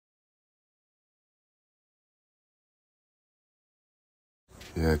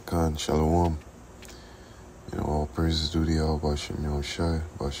Yeah, Khan, Shalom. All praises due to Yahweh Bashem Yahushai,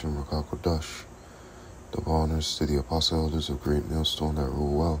 Bashem Rakakodash. Double honors to the apostle elders of Great Millstone that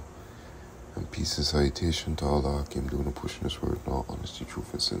rule well. And peace and salutation to all the Hakim doing and pushing this word in all honesty,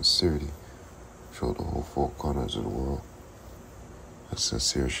 truth, and sincerity. Show the whole four corners of the world. A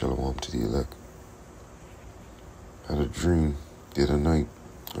sincere Shalom to the elect. I had a dream the other night.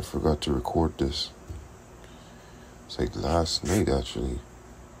 I forgot to record this. It's like last night, actually.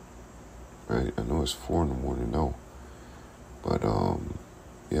 Right? I know it's 4 in the morning now. But,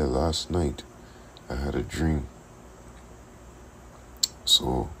 yeah, last night I had a dream.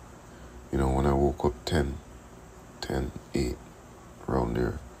 So, when I woke up 8, around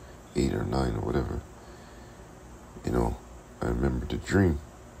there, 8 or 9 or whatever, I remembered the dream.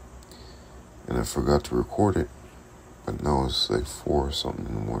 And I forgot to record it. But now it's like 4 or something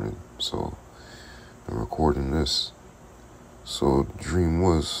in the morning. So, I'm recording this. So, the dream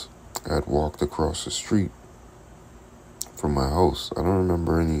was, I had walked across the street from my house. I don't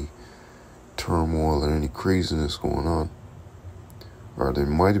remember any turmoil or any craziness going on. Or there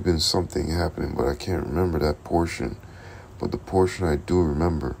might have been something happening, but I can't remember that portion. But the portion I do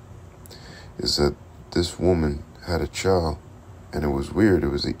remember is that this woman had a child, and it was weird. It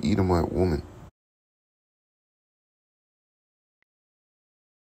was an Edomite woman.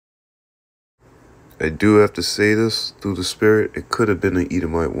 I do have to say this through the spirit. It could have been an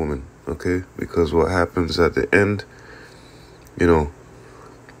Edomite woman, okay? Because what happens at the end,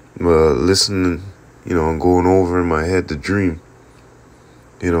 listening, and going over in my head the dream,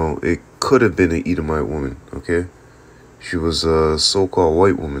 it could have been an Edomite woman, okay? She was a so-called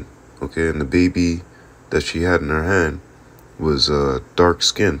white woman, okay? And the baby that she had in her hand was dark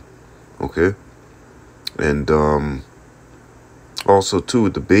skin, okay? And also, too,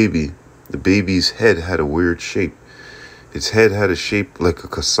 the baby's head had a weird shape. Its head had a shape like a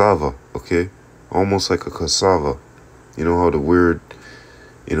cassava, okay? Almost like a cassava. You know how the weird,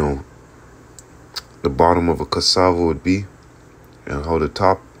 the bottom of a cassava would be? And how the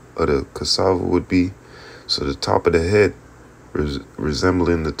top of the cassava would be? So the top of the head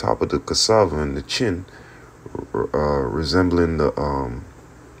resembling the top of the cassava, and the chin resembling the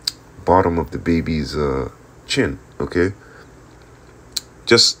bottom of the baby's chin, okay?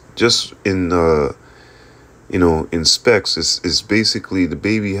 Just in in specs, it's basically the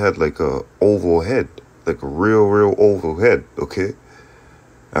baby had like a oval head, like a real oval head, okay?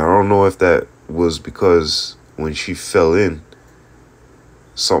 I don't know if that was because when she fell in,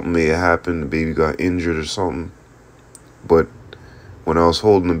 something may have happened, the baby got injured or something. But when I was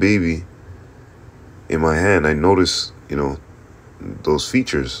holding the baby in my hand, I noticed, those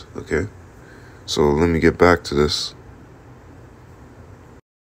features, okay? So let me get back to this.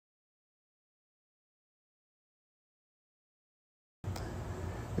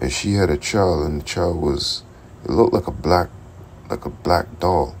 And she had a child, and the child it looked like a black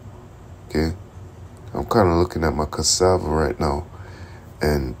doll, okay? I'm kind of looking at my cassava right now,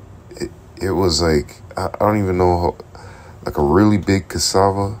 and it was like, I don't even know how, like a really big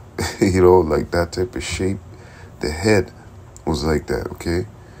cassava, like that type of shape. The head was like that, okay?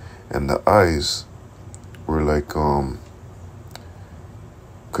 And the eyes were like,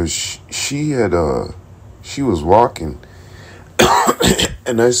 cause she was walking,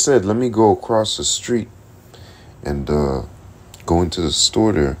 and I said, let me go across the street and go into the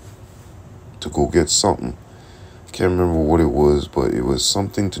store there to go get something. I can't remember what it was, but it was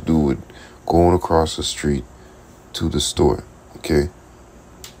something to do with going across the street to the store, okay?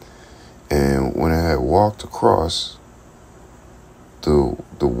 And when I had walked across, the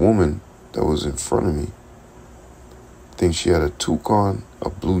woman that was in front of me, I think she had a toque on, a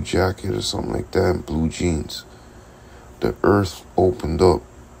blue jacket or something like that, and blue jeans. The earth opened up,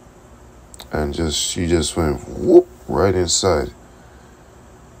 and she just went whoop right inside.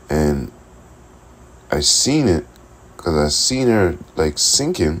 And I seen it, because I seen her like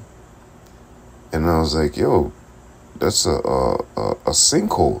sinking, and I was like, yo, that's a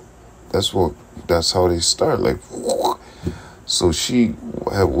sinkhole. That's how they start, like whoop. So she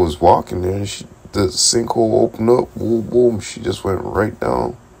was walking there, and the sinkhole opened up, boom, boom. She just went right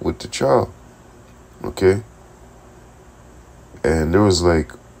down with the child, okay? And there was I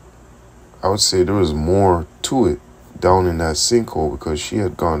would say there was more to it down in that sinkhole, because she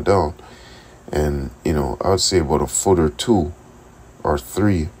had gone down. And, I would say about a foot or 2 or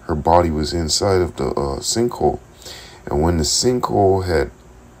 3, her body was inside of the sinkhole. And when the sinkhole had,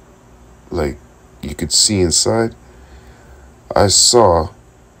 you could see inside, I saw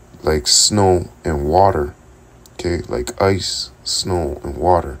snow and water, okay? Like ice, snow, and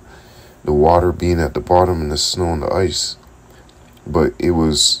water. The water being at the bottom and the snow and the ice but it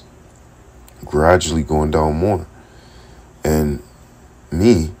was gradually going down more. And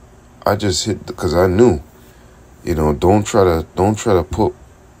me, I just hit because I knew, don't try to put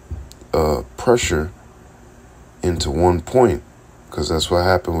pressure into one point, because that's what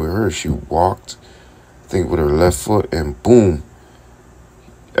happened with her. She walked, I think, with her left foot, and boom,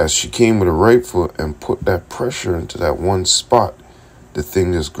 as she came with her right foot and put that pressure into that one spot, the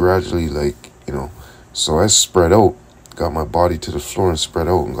thing just gradually, so I spread out, got my body to the floor and spread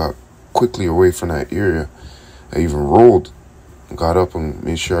out and got quickly away from that area. I even rolled and got up and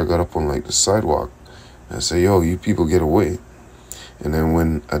made sure I got up on the sidewalk. And I said, yo, you people get away. And then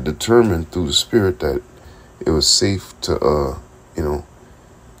when I determined through the spirit that it was safe to,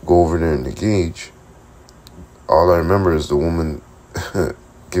 go over there and engage, all I remember is the woman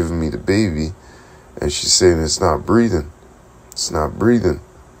giving me the baby, and she's saying it's not breathing. It's not breathing.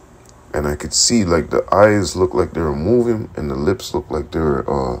 And I could see the eyes looked like they were moving and the lips looked like they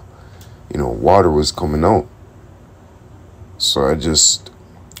were, water was coming out. So I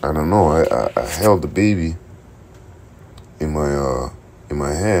don't know, I held the baby in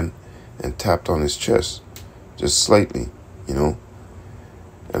my hand and tapped on his chest, just slightly, And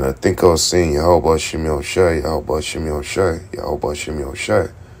I think I was saying, Yahweh Shem Yahushai, Yahweh Shem Yahushai, Yahweh Shem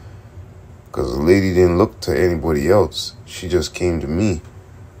Yahushai. Because the lady didn't look to anybody else. She just came to me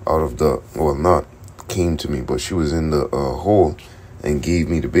not came to me, but she was in the hole and gave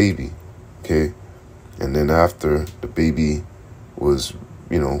me the baby, okay? And then after, the baby was,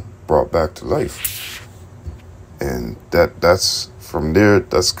 brought back to life. And that's from there,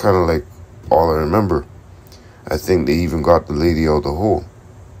 that's kind of all I remember. I think they even got the lady out of the hole,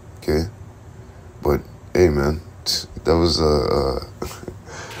 okay? But, hey, man, that was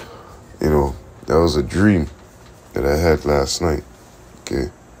that was a dream that I had last night, okay?